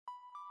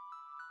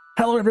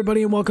Hello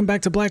everybody and welcome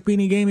back to Black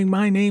Beanie Gaming.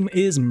 My name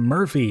is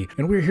Murphy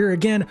and we're here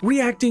again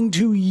reacting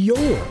to your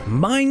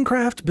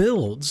Minecraft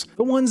builds.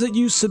 The ones that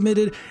you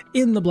submitted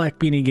in the Black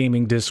Beanie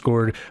Gaming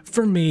Discord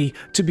for me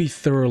to be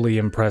thoroughly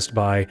impressed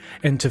by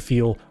and to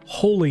feel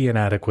wholly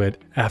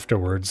inadequate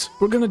afterwards.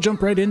 We're gonna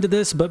jump right into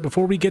this, but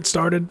before we get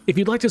started, if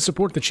you'd like to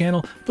support the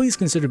channel, please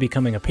consider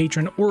becoming a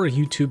patron or a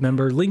YouTube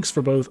member. Links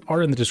for both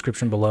are in the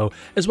description below,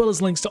 as well as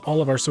links to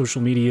all of our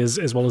social medias,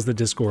 as well as the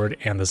Discord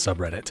and the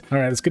subreddit. All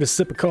right, let's get a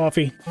sip of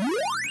coffee.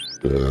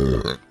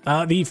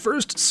 The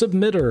first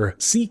submitter,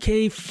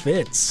 CK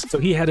Fitz. So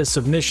he had a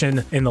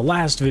submission in the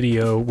last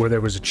video where there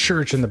was a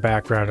church in the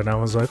background, and I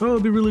was like, oh,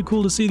 it'd be really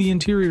cool to see the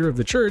interior of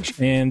the church.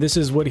 And this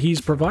is what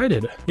he's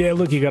provided. Yeah,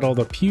 look, you got all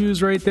the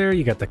pews right there.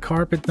 You got the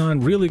carpet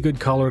done. Really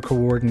good color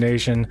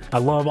coordination. I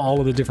love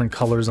all of the different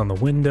colors on the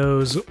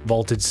windows.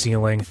 Vaulted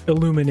ceiling,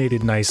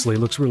 illuminated nicely.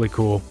 Looks really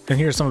cool. And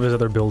here's some of his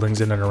other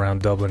buildings in and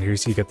around Dublin. Here you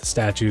see you got the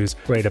statues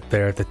right up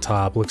there at the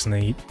top. Looks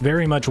neat.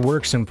 Very much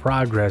works in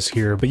progress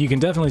here, but you can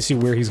definitely see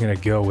where he's going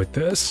to go with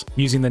this.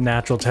 Using the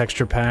natural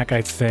texture pack,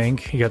 I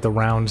think. You got the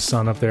round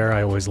sun up there.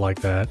 I always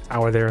like that.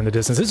 Tower there in the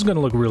distance. This is going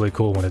to look really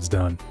cool when it's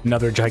done.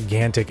 Another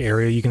gigantic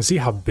area. You can see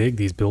how big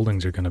these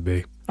buildings are going to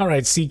be. All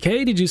right,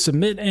 CK, did you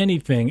submit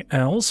anything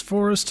else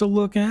for us to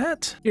look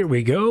at? Here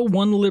we go.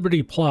 One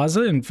Liberty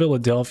Plaza in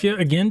Philadelphia.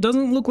 Again,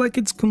 doesn't look like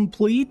it's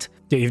complete.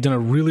 Yeah, you've done a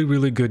really,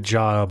 really good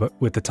job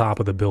with the top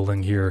of the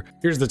building here.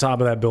 Here's the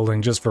top of that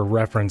building just for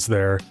reference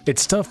there.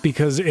 It's tough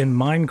because in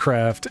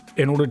Minecraft,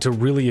 in order to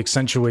really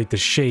accentuate the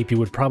shape, you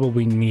would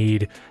probably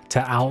need to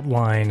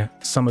outline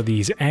some of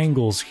these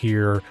angles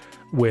here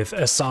with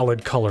a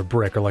solid color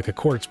brick, or like a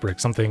quartz brick,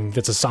 something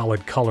that's a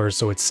solid color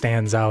so it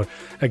stands out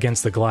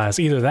against the glass.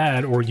 Either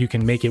that, or you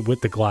can make it with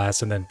the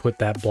glass and then put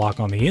that block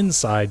on the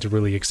inside to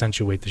really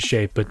accentuate the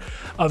shape. But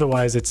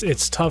otherwise,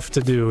 it's tough to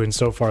do, and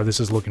so far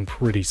this is looking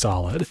pretty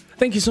solid.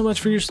 Thank you so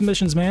much for your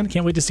submissions, man.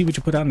 Can't wait to see what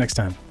you put out next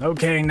time.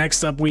 Okay,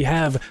 next up we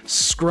have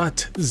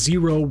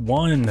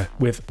Scrut01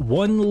 with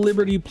One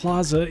Liberty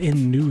Plaza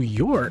in New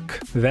York.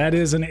 That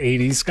is an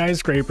 80s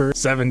skyscraper,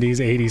 70s,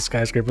 80s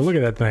skyscraper. Look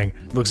at that thing.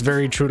 Looks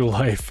very true to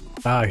life.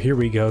 Here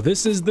we go.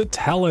 This is the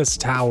Telus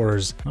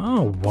Towers.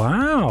 Oh,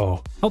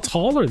 wow. How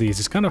tall are these?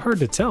 It's kind of hard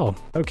to tell.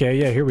 Okay,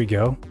 yeah, here we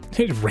go.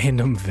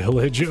 Random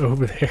village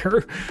over there.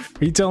 Are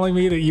you telling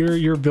me that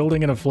you're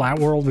building in a flat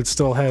world that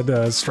still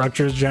had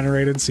structures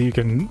generated so you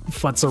can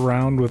futz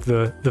around with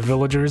the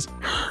villagers?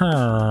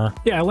 Huh.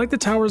 Yeah, I like the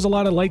towers a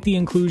lot. I like the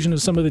inclusion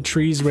of some of the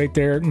trees right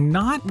there.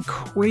 Not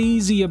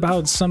crazy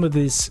about some of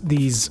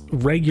these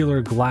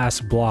regular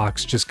glass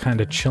blocks just kind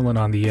of chilling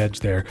on the edge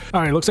there.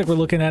 All right, looks like we're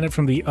looking at it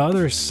from the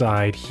other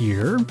side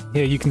here.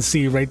 Yeah, you can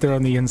see right there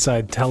on the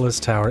inside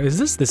Telus Tower. Is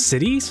this the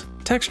city's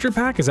texture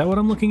pack? Is that what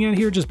I'm looking at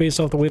here, just based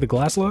off the way the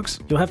glass looks?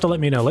 You'll have to let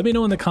me know. Let me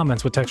know in the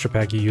comments what texture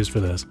pack you use for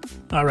this.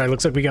 All right,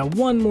 looks like we got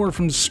one more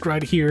from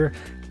Scrut here.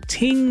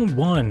 Ting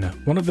 1,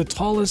 one of the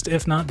tallest,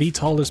 if not the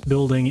tallest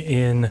building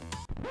in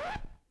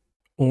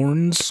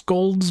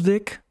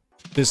Ornskoldsvik.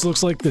 This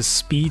looks like the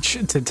speech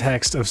to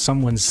text of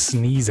someone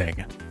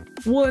sneezing.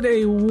 What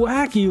a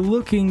wacky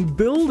looking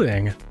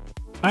building.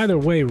 Either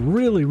way,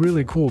 really,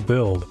 really cool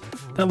build.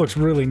 That looks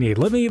really neat.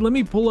 Let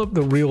me pull up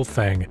the real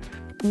thing.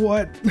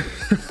 What?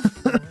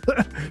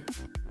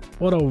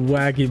 What a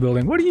wacky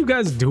building. What are you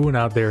guys doing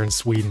out there in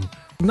Sweden?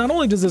 Not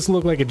only does this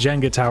look like a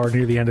Jenga tower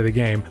near the end of the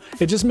game,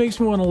 it just makes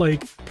me want to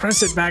like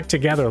press it back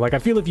together. Like I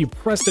feel if you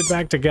pressed it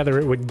back together,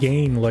 it would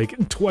gain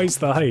like twice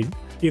the height.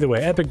 Either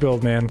way, epic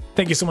build, man.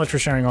 Thank you so much for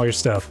sharing all your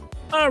stuff.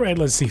 All right,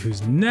 let's see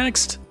who's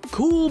next.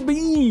 Cool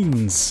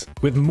Beans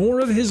with more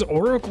of his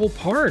Oracle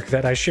Park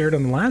that I shared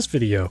in the last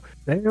video.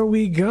 There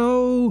we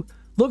go.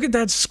 Look at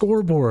that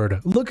scoreboard.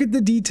 Look at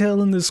the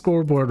detail in the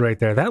scoreboard right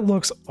there. That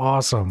looks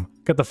awesome.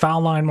 Got the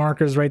foul line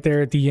markers right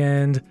there at the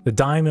end. The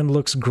diamond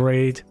looks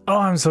great. Oh,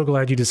 I'm so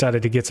glad you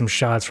decided to get some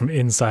shots from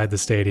inside the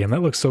stadium.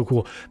 That looks so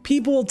cool.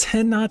 People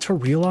tend not to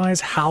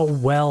realize how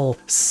well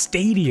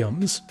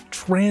stadiums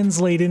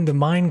translate into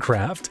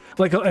Minecraft.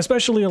 Like,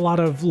 especially a lot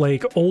of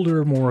like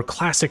older, more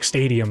classic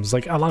stadiums,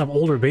 like a lot of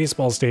older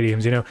baseball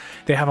stadiums, you know,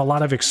 they have a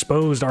lot of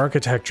exposed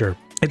architecture.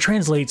 It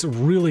translates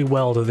really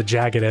well to the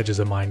jagged edges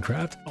of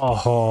Minecraft.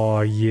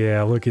 Oh,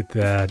 yeah, look at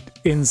that.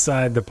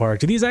 Inside the park.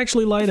 Do these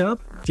actually light up?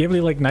 Do you have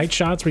any like night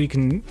shots where you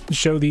can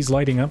show these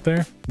lighting up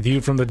there?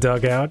 View from the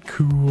dugout,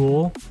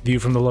 cool. View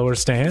from the lower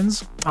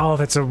stands. Oh,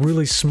 that's a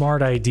really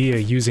smart idea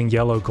using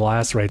yellow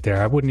glass right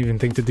there. I wouldn't even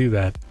think to do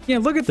that. Yeah,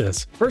 look at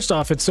this. First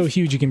off, it's so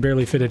huge you can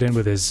barely fit it in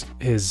with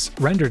his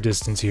render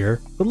distance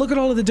here. But look at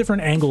all of the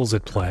different angles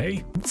at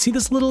play. See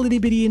this little itty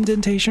bitty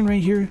indentation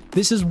right here?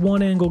 This is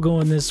one angle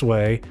going this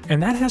way,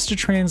 and that has to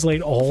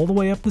translate all the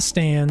way up the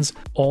stands,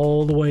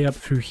 all the way up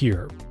through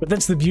here. But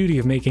that's the beauty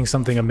of making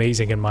something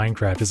amazing in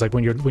Minecraft. Is like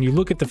when you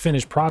look at the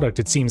finished product,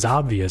 it seems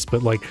obvious,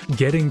 but like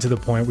getting to the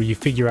point point where you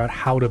figure out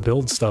how to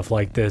build stuff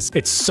like this.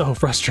 It's so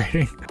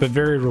frustrating, but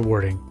very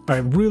rewarding. All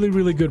right, really,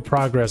 really good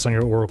progress on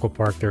your Oracle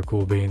Park there,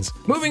 Cool Beans.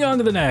 Moving on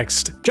to the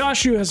next.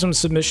 Joshua has some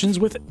submissions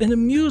with an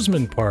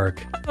amusement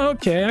park.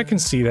 Okay, I can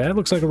see that. It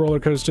looks like a roller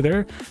coaster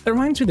there. That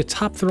reminds me of the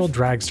Top Thrill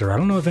Dragster. I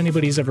don't know if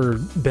anybody's ever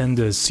been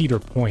to Cedar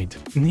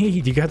Point.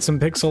 Neat, you got some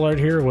pixel art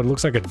here. What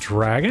looks like a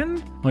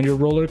dragon on your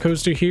roller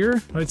coaster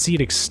here. Let's see,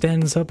 it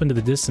extends up into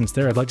the distance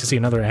there. I'd like to see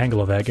another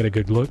angle of that, get a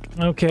good look.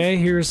 Okay,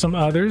 here's some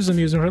others.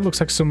 Amusement park. Looks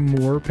like some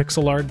more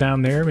pixel art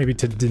down there, maybe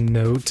to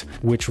denote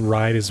which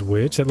ride is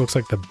which. That looks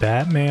like the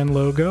Batman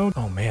logo.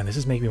 Oh man, this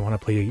is making me want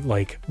to play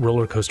like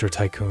Roller Coaster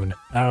Tycoon.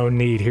 Oh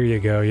neat, here you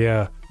go,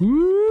 yeah.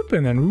 Whoop,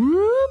 and then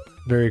whoop.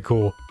 Very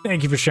cool.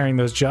 Thank you for sharing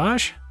those,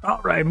 Josh.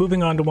 All right,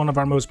 moving on to one of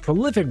our most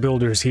prolific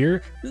builders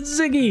here,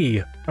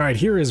 Ziggy. All right,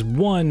 here is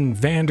one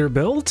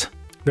Vanderbilt.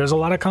 There's a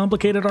lot of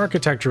complicated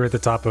architecture at the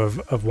top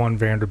of one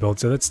Vanderbilt,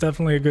 so that's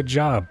definitely a good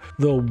job.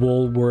 The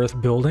Woolworth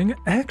building,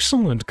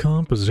 excellent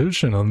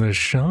composition on this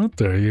shot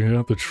there. You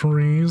got the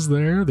trees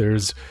there.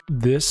 There's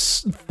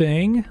this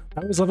thing.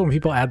 I always love when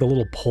people add the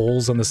little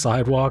poles on the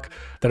sidewalk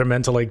that are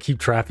meant to like keep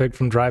traffic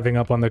from driving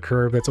up on the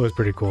curb. That's always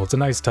pretty cool. It's a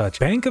nice touch.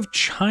 Bank of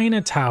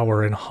China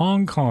Tower in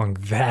Hong Kong.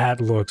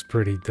 That looks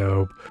pretty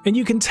dope. And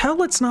you can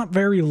tell it's not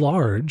very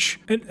large.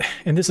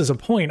 And this is a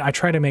point I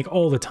try to make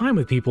all the time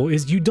with people,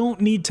 is you don't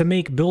need to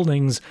make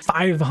buildings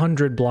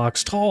 500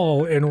 blocks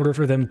tall in order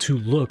for them to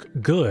look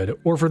good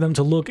or for them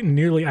to look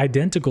nearly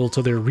identical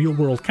to their real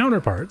world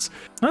counterparts.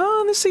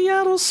 Oh, the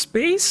Seattle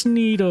Space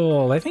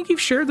Needle. I think you've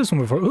shared this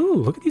one before. Ooh,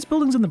 look at these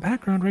buildings in the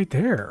background right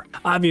there.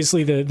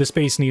 Obviously the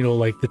Space Needle,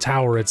 like the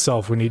tower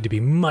itself, would need to be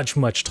much,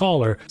 much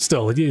taller.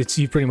 Still,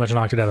 you've pretty much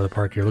knocked it out of the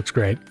park here. Looks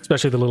great,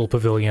 especially the little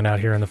pavilion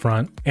out here in the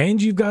front.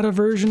 And you've got a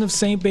version of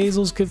St.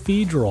 Basil's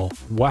Cathedral.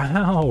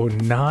 Wow,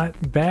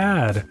 not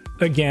bad.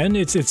 Again,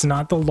 it's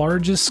not the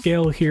largest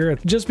scale here.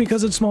 Just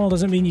because it's small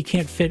doesn't mean you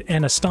can't fit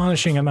an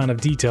astonishing amount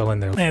of detail in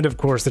there. And of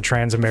course, the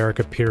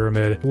Transamerica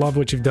Pyramid. Love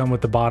what you've done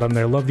with the bottom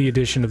there. Love the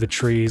addition of the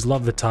trees.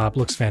 Love the top.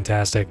 Looks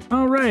fantastic.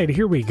 All right,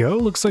 here we go.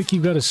 Looks like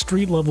you've got a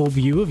street level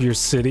view of your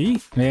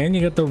city. And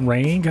you got the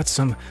rain. Got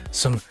some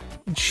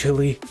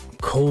chilly,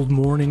 cold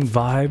morning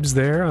vibes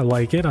there. I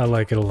like it. I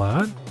like it a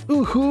lot.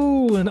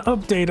 Ooh, an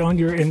update on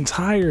your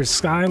entire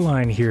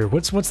skyline here.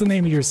 What's the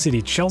name of your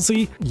city?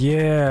 Chelsea?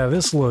 Yeah,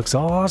 this looks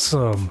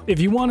awesome. If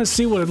you want to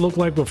see what it looked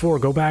like before,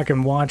 go back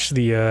and watch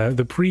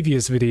the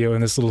previous video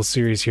in this little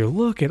series here.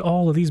 Look at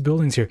all of these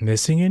buildings here.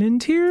 Missing an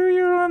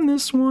interior on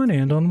this one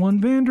and on one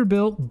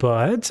Vanderbilt,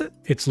 but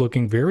it's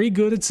looking very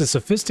good. It's a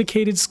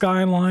sophisticated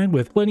skyline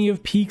with plenty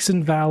of peaks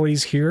and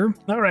valleys here.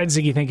 All right,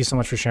 Ziggy, thank you so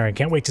much for sharing.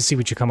 Can't wait to see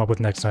what you come up with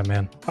next time,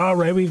 man. All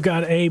right, we've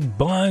got a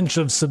bunch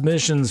of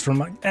submissions from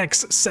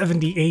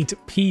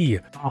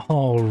X78P.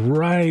 All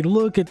right,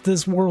 look at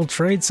this World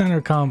Trade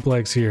Center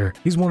complex here.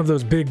 He's one of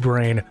those big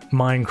brain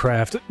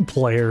Minecraft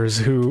players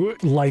who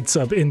lights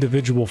up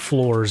individual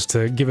floors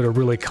to give it a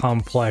really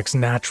complex,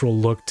 natural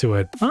look to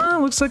it.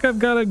 Looks like I've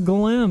got a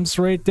glimpse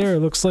right there.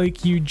 Looks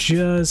like you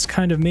just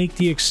kind of make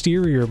the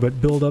exterior, but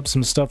build up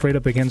some stuff right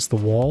up against the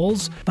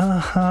walls.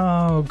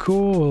 Oh,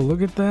 cool.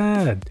 Look at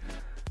that.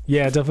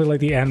 Yeah, definitely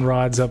like the end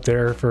rods up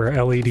there for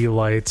LED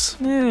lights.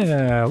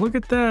 Yeah, look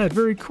at that.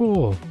 Very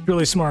cool.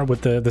 Really smart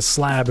with the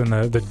slab and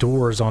the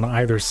doors on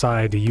either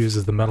side to use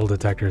as the metal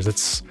detectors.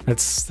 That's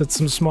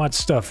some smart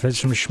stuff. That's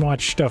some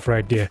smart stuff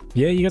right there.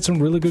 Yeah, you got some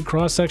really good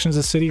cross sections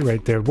of city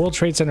right there. World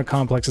Trade Center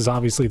complex is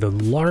obviously the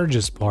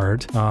largest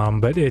part,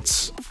 but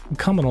it's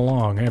coming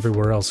along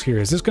everywhere else here.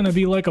 Is this going to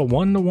be like a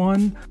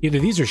one-to-one? Either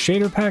these are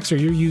shader packs or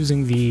you're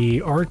using the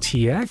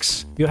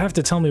RTX. You'll have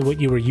to tell me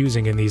what you were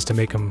using in these to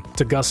make them,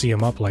 to gussy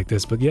them up like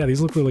this, but yeah,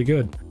 these look really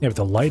good. Yeah, but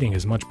the lighting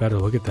is much better.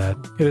 Look at that.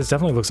 Yeah, this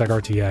definitely looks like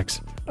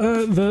RTX.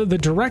 The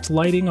direct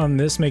lighting on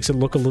this makes it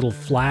look a little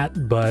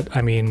flat, but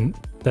I mean,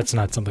 that's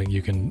not something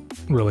you can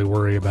really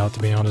worry about, to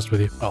be honest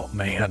with you. Oh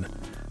man,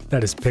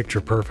 that is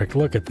picture perfect.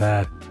 Look at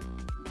that.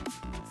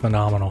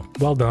 Phenomenal.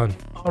 Well done.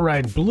 All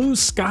right, Blue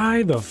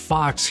Sky the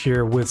Fox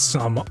here with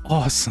some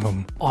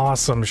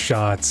awesome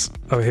shots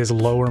of his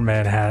lower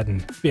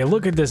Manhattan. Yeah,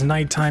 look at this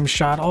nighttime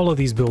shot. All of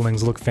these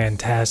buildings look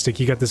fantastic.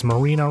 You got this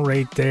marina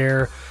right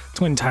there,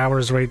 Twin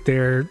Towers right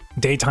there.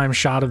 Daytime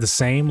shot of the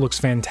same. Looks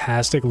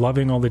fantastic.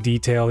 Loving all the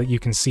detail that you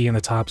can see in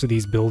the tops of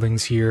these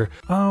buildings here.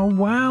 Oh,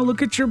 wow,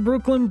 look at your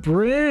Brooklyn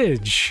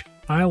Bridge.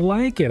 I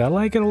like it. I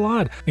like it a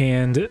lot.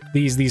 And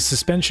these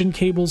suspension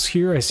cables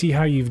here, I see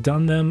how you've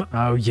done them.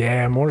 Oh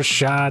yeah, more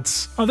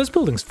shots. Oh, this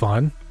building's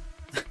fun.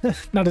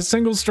 Not a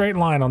single straight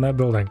line on that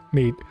building.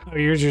 Neat. Oh,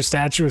 here's your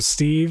statue of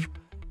Steve.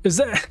 Is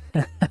that...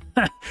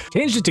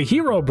 Changed it to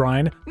Hero,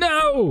 Brian.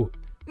 No!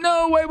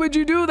 No, why would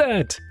you do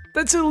that?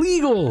 That's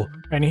illegal.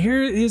 And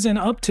here is an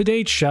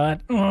up-to-date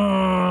shot. Oh,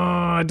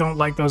 I don't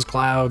like those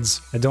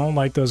clouds. I don't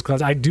like those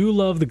clouds. I do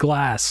love the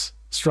glass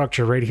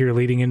structure right here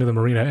leading into the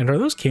marina. And are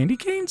those candy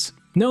canes?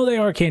 No, they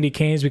are candy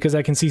canes because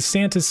I can see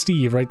Santa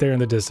Steve right there in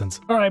the distance.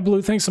 All right,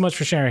 Blue, thanks so much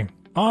for sharing.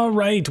 All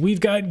right, we've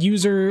got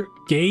user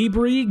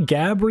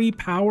Gabri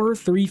Power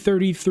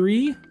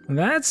 333.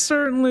 That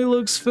certainly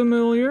looks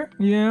familiar.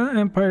 Yeah,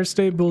 Empire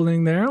State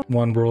Building there.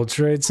 One World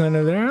Trade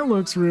Center there.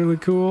 Looks really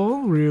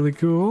cool, really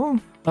cool.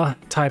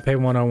 Taipei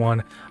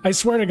 101. I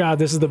swear to God,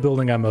 this is the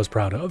building I'm most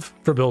proud of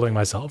for building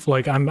myself.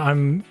 Like,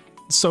 I'm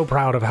so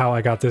proud of how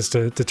I got this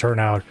to turn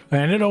out.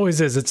 And it always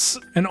is. It's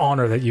an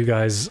honor that you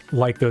guys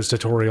like those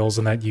tutorials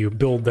and that you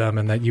build them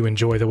and that you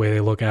enjoy the way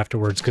they look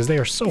afterwards, because they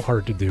are so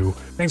hard to do.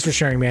 Thanks for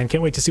sharing, man.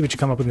 Can't wait to see what you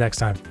come up with next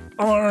time.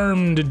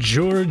 Armed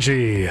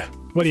Georgie.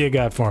 What do you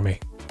got for me?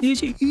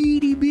 There's an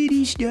itty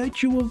bitty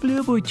Statue of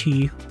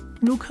Liberty.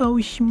 Look how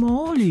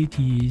small it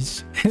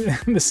is.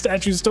 The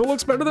statue still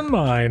looks better than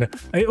mine.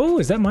 Oh,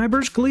 is that my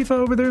Burj Khalifa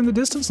over there in the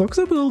distance? Looks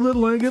a little bit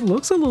like it.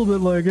 Looks a little bit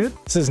like it.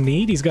 This is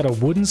neat. He's got a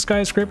wooden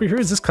skyscraper here.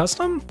 Is this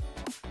custom?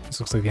 This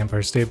looks like the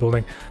Empire State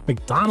Building.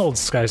 McDonald's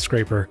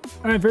skyscraper.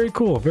 All right, very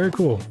cool, very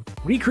cool.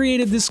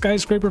 Recreated this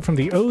skyscraper from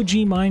the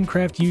OG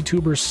Minecraft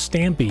YouTuber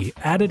Stampy.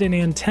 Added an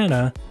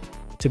antenna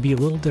to be a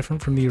little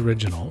different from the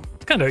original.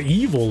 It's kind of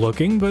evil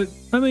looking, but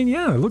I mean,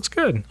 yeah, it looks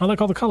good. I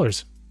like all the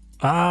colors.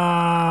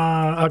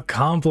 Ah, a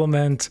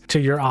compliment to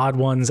your odd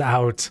ones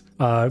out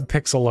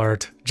pixel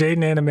art.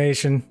 Jaden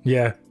Animation,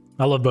 yeah,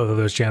 I love both of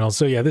those channels.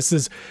 So yeah, this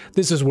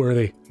is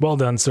worthy. Well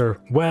done, sir.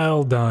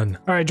 Well done.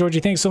 All right, Georgie,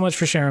 thanks so much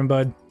for sharing,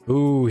 bud.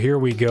 Ooh, here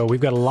we go. We've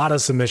got a lot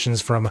of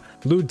submissions from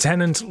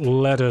Lieutenant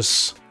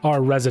Lettuce,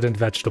 our resident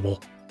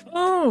vegetable.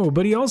 Oh,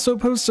 but he also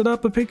posted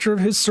up a picture of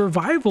his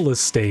survival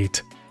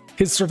estate.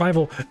 His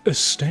survival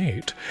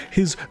estate.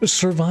 His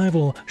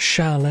survival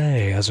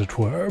chalet, as it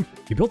were.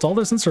 You built all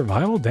this in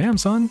survival? Damn,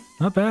 son.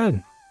 Not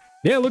bad.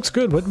 Yeah, it looks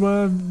good.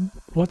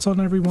 What's on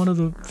every one of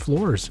the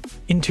floors?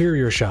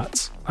 Interior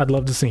shots. I'd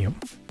love to see them.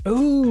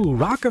 Ooh,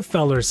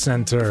 Rockefeller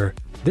Center.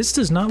 This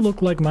does not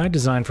look like my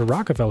design for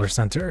Rockefeller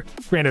Center.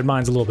 Granted,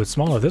 mine's a little bit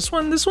smaller. This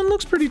one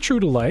looks pretty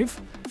true to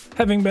life.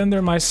 Having been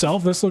there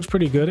myself, this looks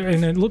pretty good.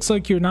 And it looks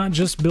like you're not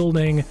just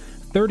building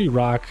 30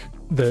 Rock,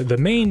 the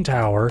main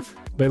tower,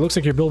 but it looks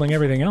like you're building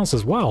everything else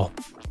as well.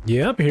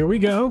 Yep, here we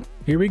go.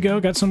 Here we go.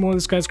 Got some more of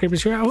the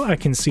skyscrapers here. Oh, I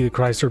can see the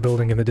Chrysler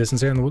building in the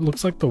distance there, and what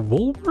looks like the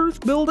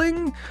Woolworth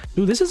building.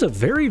 Ooh, this is a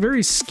very,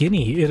 very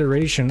skinny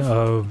iteration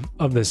of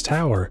this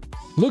tower.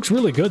 Looks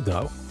really good,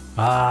 though.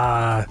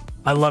 Ah,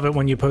 I love it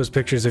when you post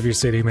pictures of your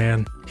city,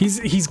 man.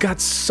 He's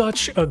got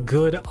such a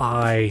good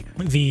eye.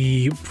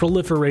 The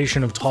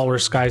proliferation of taller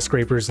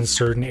skyscrapers in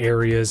certain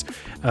areas,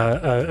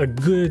 a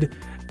good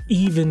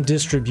even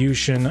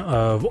distribution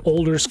of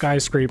older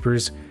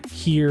skyscrapers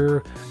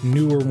here,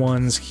 newer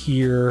ones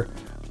here,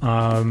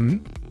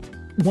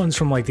 ones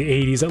from like the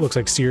 80s. That looks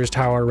like Sears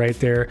Tower right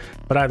there.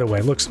 But either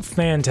way, looks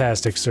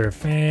fantastic, sir.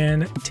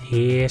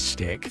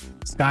 Fantastic.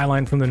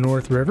 Skyline from the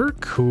North River.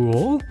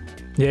 Cool.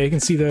 Yeah, you can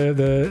see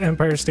the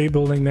Empire State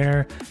Building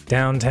there.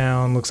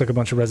 Downtown. Looks like a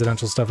bunch of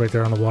residential stuff right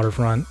there on the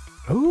waterfront.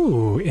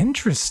 Ooh,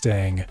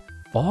 interesting.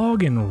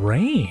 Fog and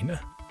rain.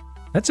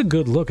 That's a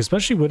good look,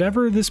 especially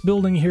whatever this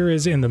building here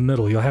is in the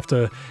middle. You'll have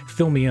to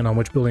fill me in on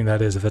which building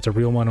that is, if that's a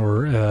real one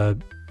or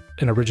an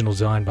original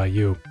design by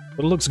you.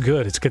 But it looks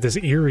good. It's got this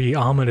eerie,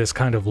 ominous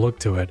kind of look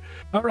to it.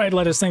 All right,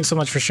 Lettuce, thanks so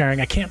much for sharing.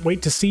 I can't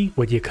wait to see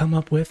what you come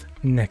up with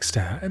next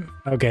time.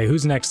 Okay,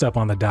 who's next up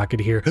on the docket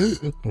here?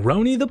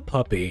 Roni the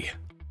Puppy.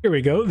 Here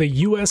we go. The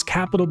U.S.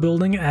 Capitol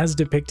building as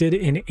depicted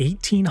in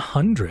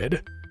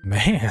 1800.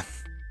 Man,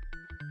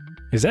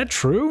 is that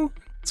true?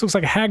 This looks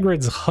like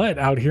Hagrid's hut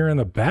out here in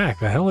the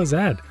back. The hell is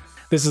that?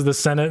 This is the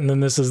Senate, and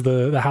then this is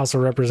the House of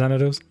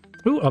Representatives.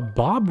 Ooh, a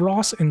Bob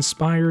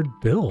Ross-inspired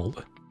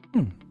build.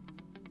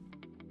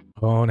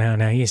 Oh,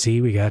 now you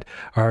see, we got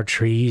our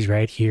trees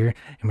right here,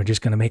 and we're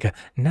just going to make a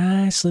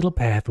nice little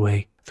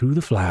pathway through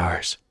the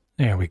flowers.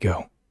 There we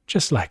go.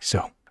 Just like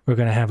so. We're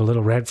going to have a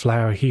little red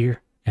flower here,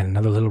 and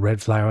another little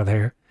red flower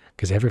there,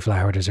 because every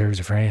flower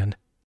deserves a friend.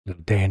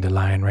 Little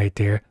dandelion right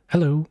there.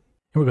 Hello.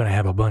 We're going to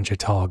have a bunch of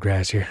tall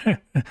grass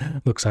here.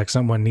 Looks like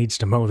someone needs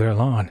to mow their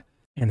lawn.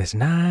 And this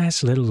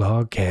nice little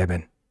log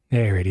cabin.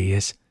 There it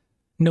is.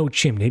 No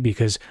chimney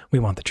because we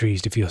want the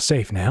trees to feel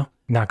safe now.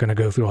 Not going to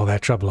go through all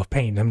that trouble of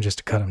painting them just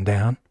to cut them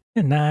down.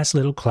 A nice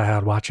little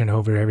cloud watching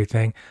over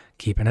everything,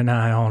 keeping an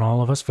eye on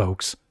all of us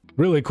folks.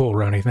 Really cool,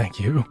 Roni, thank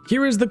you.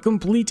 Here is the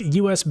complete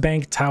US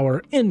Bank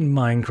Tower in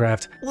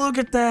Minecraft. Look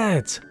at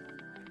that!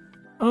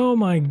 Oh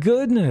my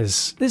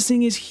goodness, this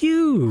thing is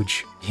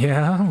huge.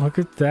 Yeah, look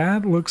at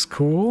that. Looks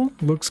cool.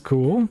 Looks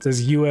cool. It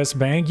says US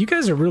Bank. You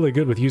guys are really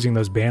good with using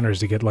those banners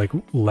to get like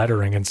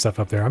lettering and stuff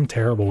up there. I'm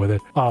terrible with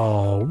it.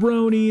 Oh,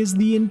 Roni, is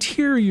the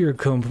interior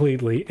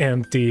completely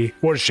empty?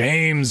 For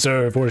shame,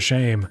 sir, for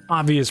shame.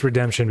 Obvious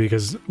redemption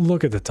because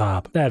look at the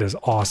top. That is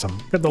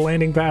awesome. Got the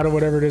landing pad or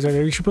whatever it is right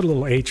there. You should put a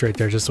little H right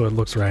there just so it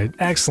looks right.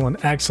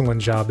 Excellent,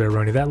 excellent job there,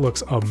 Roni. That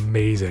looks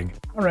amazing.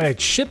 All right,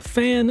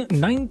 ShipFan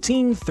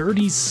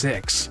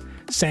 1936.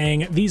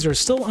 Saying these are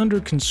still under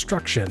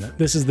construction.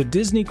 This is the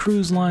Disney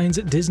Cruise Lines,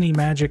 Disney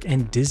Magic,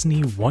 and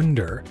Disney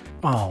Wonder.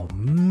 Oh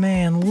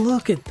man,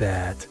 look at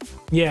that.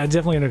 Yeah,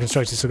 definitely under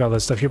construction, still got all that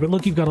stuff here, but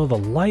look, you've got all the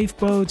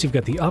lifeboats, you've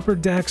got the upper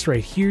decks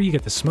right here, you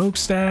got the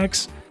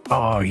smokestacks.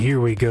 Oh,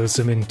 here we go,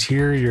 some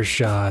interior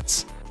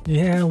shots.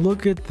 Yeah,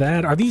 look at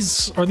that. Are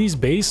these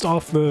based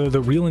off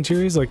the real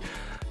interiors? Like,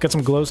 got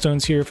some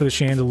glowstones here for the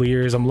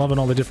chandeliers. I'm loving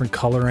all the different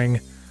coloring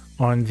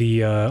on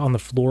the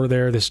floor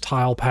there. This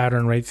tile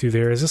pattern right through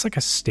there. Is this like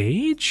a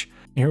stage?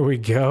 Here we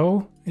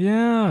go.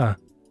 Yeah.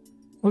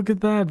 Look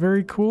at that.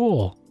 Very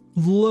cool.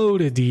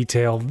 Load of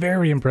detail.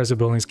 Very impressive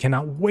buildings.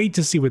 Cannot wait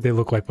to see what they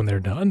look like when they're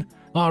done.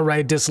 All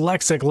right,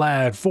 Dyslexic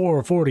Lad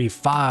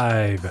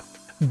 445.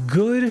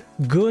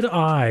 Good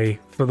eye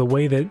for the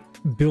way that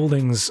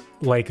buildings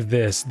like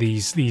this,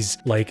 these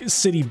like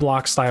city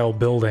block style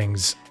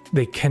buildings,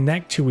 they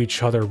connect to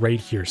each other right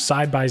here,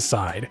 side by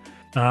side.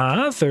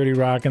 30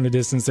 Rock in the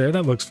distance there.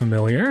 That looks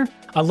familiar.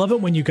 I love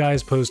it when you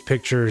guys post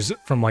pictures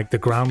from like the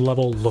ground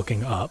level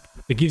looking up.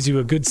 It gives you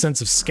a good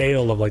sense of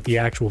scale of like the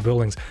actual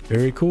buildings.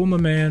 Very cool, my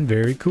man.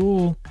 Very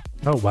cool.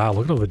 Oh, wow.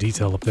 Look at all the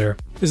detail up there.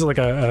 This is like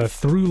a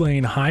through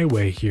lane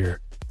highway here.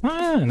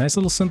 Nice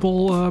little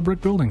simple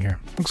brick building here.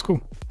 Looks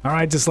cool. All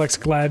right,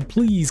 Dyslexic Lad,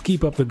 please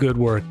keep up the good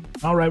work.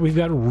 All right, we've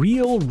got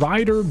Real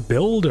Rider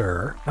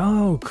Builder.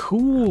 Oh,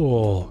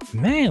 cool.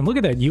 Man, look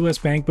at that US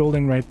Bank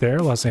building right there,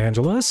 Los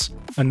Angeles.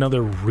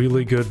 Another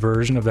really good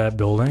version of that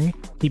building.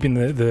 Keeping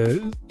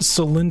the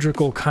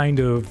cylindrical kind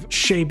of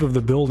shape of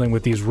the building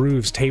with these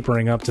roofs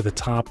tapering up to the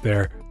top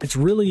there.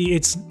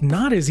 It's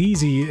not as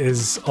easy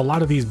as a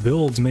lot of these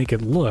builds make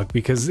it look,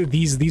 because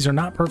these are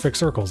not perfect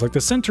circles. Like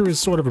the center is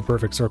sort of a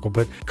perfect circle,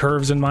 but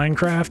curves in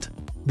Minecraft,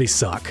 they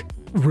suck.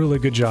 Really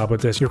good job with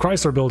this. Your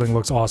Chrysler building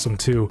looks awesome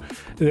too.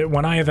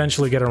 When I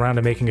eventually get around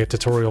to making a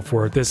tutorial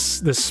for it,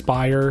 this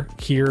spire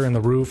here in the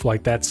roof,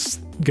 like that's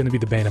gonna be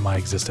the bane of my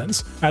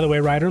existence. Either way,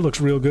 Ryder looks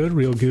real good,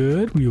 real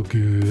good, real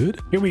good.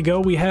 Here we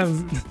go. We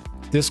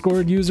have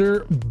Discord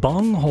user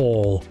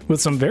Bunghole with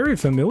some very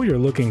familiar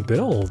looking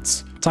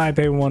builds.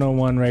 Taipei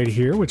 101 right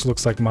here, which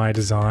looks like my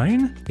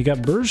design. You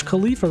got Burj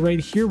Khalifa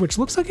right here, which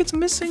looks like it's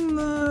missing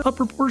the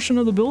upper portion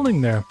of the building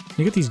there.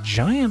 You get these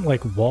giant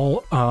like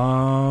wall.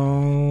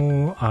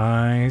 Oh,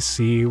 I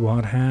see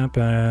what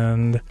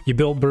happened. You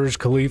built Burj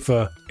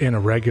Khalifa in a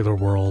regular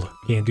world.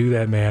 Can't do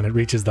that, man. It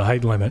reaches the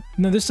height limit.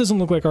 No, this doesn't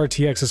look like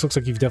RTX. This looks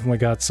like you've definitely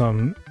got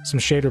some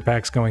shader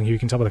packs going here. You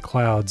can tell by the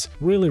clouds.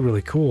 Really,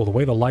 really cool. The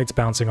way the light's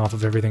bouncing off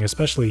of everything,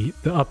 especially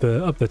up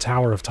the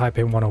tower of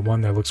Taipei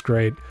 101 there, looks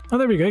great. Oh,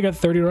 there we go. You got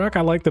 30 Rock.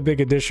 I like the big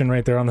addition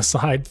right there on the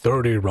side.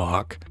 30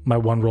 Rock. My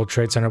One World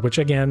Trade Center, which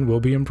again will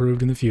be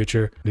improved in the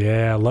future.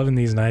 Yeah, loving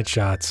these night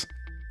shots.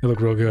 They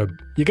look real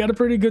good. You got a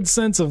pretty good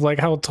sense of like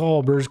how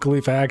tall Burj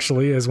Khalifa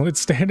actually is when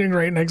it's standing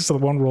right next to the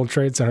One World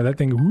Trade Center. That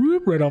thing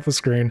whoop right off the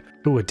screen.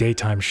 Ooh, a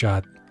daytime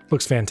shot.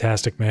 Looks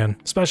fantastic, man.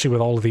 Especially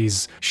with all of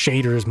these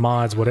shaders,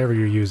 mods, whatever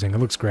you're using. It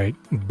looks great.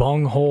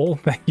 Bunghole,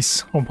 thank you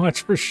so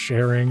much for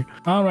sharing.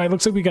 All right,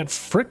 looks like we got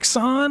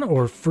Frixon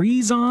or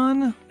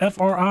Freezon,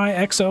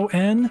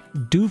 Frixon,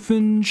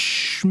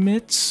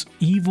 Doofenshmirtz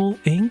Evil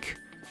Inc.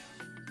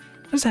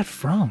 What is that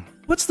from?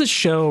 What's the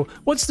show?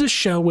 What's the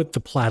show with the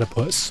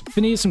platypus?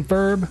 Phineas and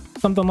Ferb?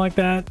 Something like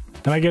that?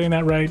 Am I getting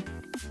that right?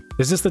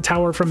 Is this the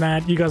tower from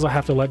that? You guys will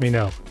have to let me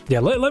know. Yeah,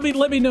 let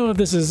me know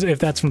if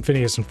that's from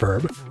Phineas and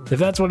Ferb. If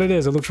that's what it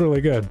is, it looks really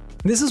good.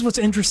 This is what's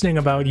interesting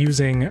about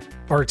using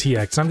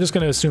RTX. I'm just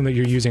going to assume that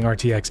you're using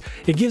RTX.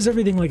 It gives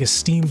everything like a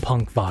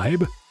steampunk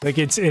vibe. Like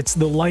it's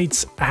the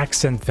lights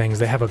accent things.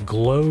 They have a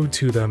glow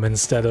to them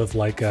instead of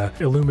like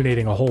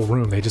illuminating a whole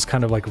room. They just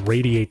kind of like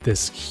radiate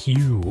this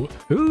hue.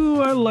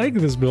 Ooh, I like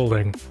this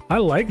building. I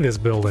like this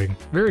building.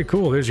 Very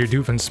cool. There's your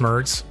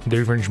Doofenshmirtz.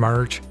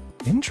 Doofenshmirtz.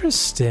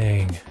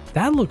 Interesting.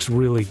 That looks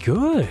really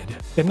good.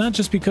 And not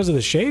just because of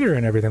the shader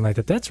and everything like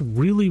that. That's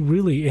really,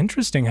 really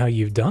interesting how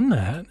you've done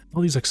that.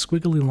 All these like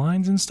squiggly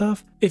lines and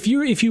stuff. If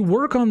you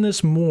work on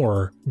this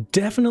more,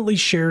 definitely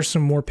share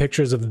some more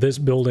pictures of this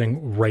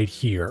building right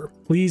here.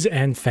 Please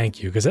and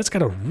thank you, because that's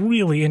got a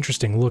really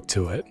interesting look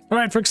to it. All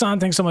right, Frixon,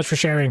 thanks so much for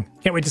sharing.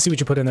 Can't wait to see what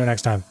you put in there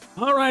next time.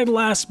 All right,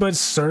 last but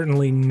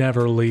certainly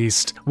never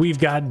least, we've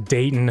got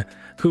Dayton,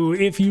 who,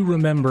 if you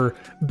remember,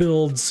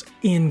 builds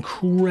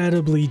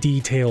incredibly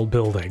detailed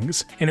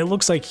buildings. And it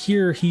looks like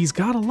here he's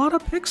got a lot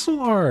of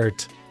pixel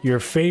art. Your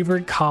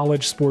favorite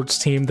college sports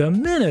team, the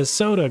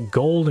Minnesota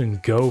Golden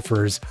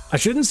Gophers. I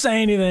shouldn't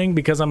say anything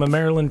because I'm a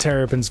Maryland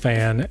Terrapins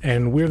fan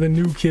and we're the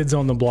new kids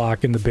on the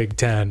block in the Big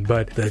Ten,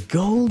 but the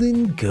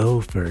Golden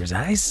Gophers,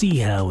 I see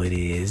how it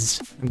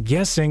is. I'm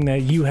guessing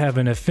that you have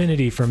an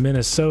affinity for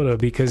Minnesota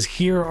because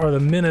here are the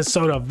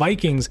Minnesota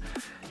Vikings.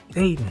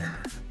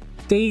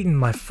 Dayton,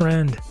 my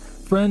friend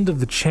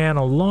of the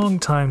channel,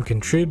 longtime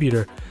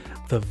contributor.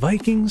 The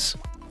Vikings,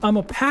 I'm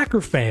a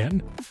Packer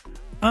fan.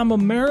 I'm a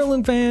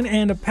Maryland fan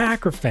and a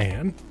Packer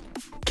fan.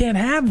 Can't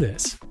have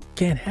this.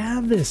 Can't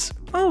have this.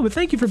 Oh, but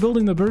thank you for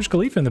building the Burj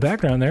Khalifa in the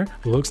background there.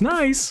 Looks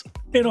nice.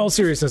 In all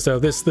seriousness though,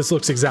 this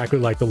looks exactly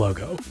like the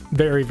logo.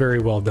 Very, very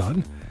well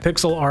done.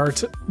 Pixel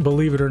art,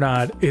 believe it or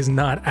not, is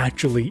not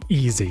actually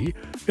easy,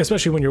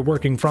 especially when you're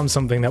working from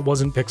something that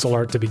wasn't pixel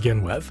art to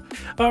begin with.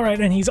 All right,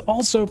 and he's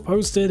also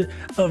posted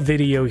a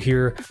video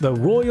here, the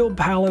Royal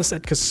Palace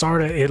at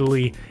Caserta,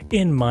 Italy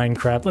in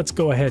Minecraft. Let's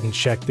go ahead and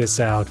check this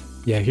out.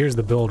 Yeah, here's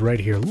the build right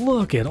here.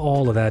 Look at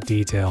all of that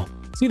detail.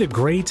 See the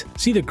grate?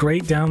 See the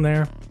grate down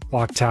there?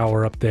 Clock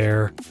tower up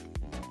there.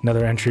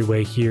 Another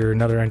entryway here,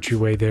 another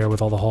entryway there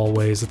with all the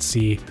hallways. Let's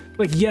see.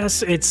 Like,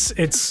 yes,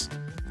 it's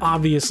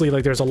obviously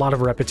like there's a lot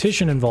of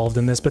repetition involved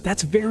in this, but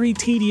that's very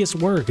tedious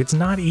work. It's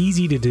not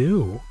easy to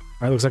do. All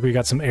right, looks like we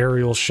got some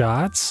aerial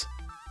shots.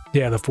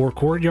 Yeah, the 4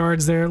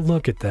 courtyards there.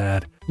 Look at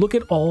that. Look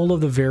at all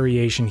of the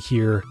variation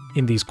here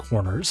in these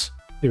corners.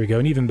 There we go.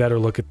 An even better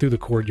look at through the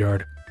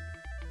courtyard.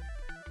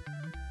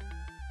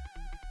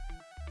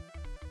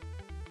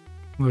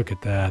 Look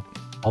at that.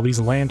 All these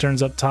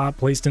lanterns up top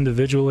placed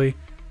individually.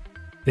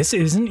 This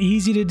isn't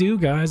easy to do,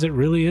 guys. It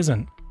really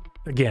isn't.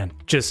 Again,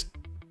 just...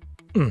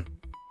 Mwah,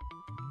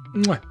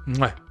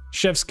 mwah.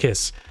 Chef's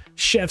kiss.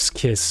 Chef's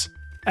kiss.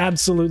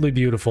 Absolutely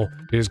beautiful.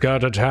 He's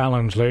got a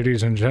talent,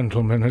 ladies and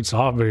gentlemen. It's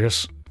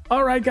obvious.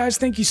 All right, guys.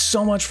 Thank you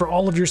so much for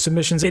all of your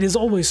submissions. It is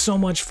always so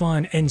much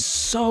fun and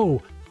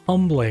so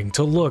humbling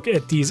to look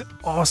at these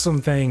awesome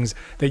things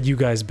that you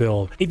guys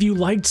build. If you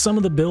liked some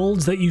of the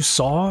builds that you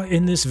saw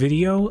in this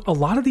video, a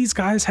lot of these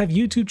guys have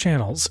YouTube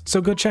channels,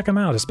 so go check them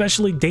out,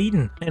 especially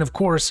Dayton. And of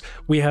course,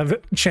 we have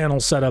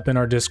channels set up in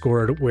our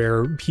Discord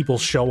where people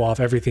show off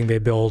everything they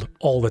build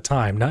all the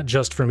time, not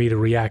just for me to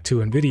react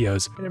to in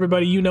videos. And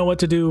everybody, you know what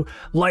to do.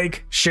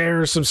 Like,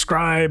 share,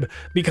 subscribe,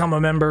 become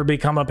a member,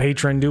 become a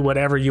patron, do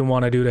whatever you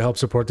want to do to help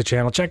support the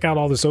channel. Check out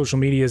all the social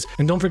medias,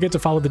 and don't forget to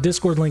follow the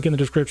Discord link in the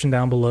description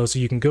down below so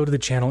you can go to the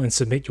channel and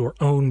submit your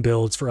own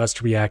builds for us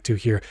to react to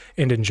here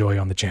and enjoy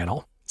on the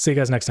channel. See you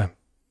guys next time.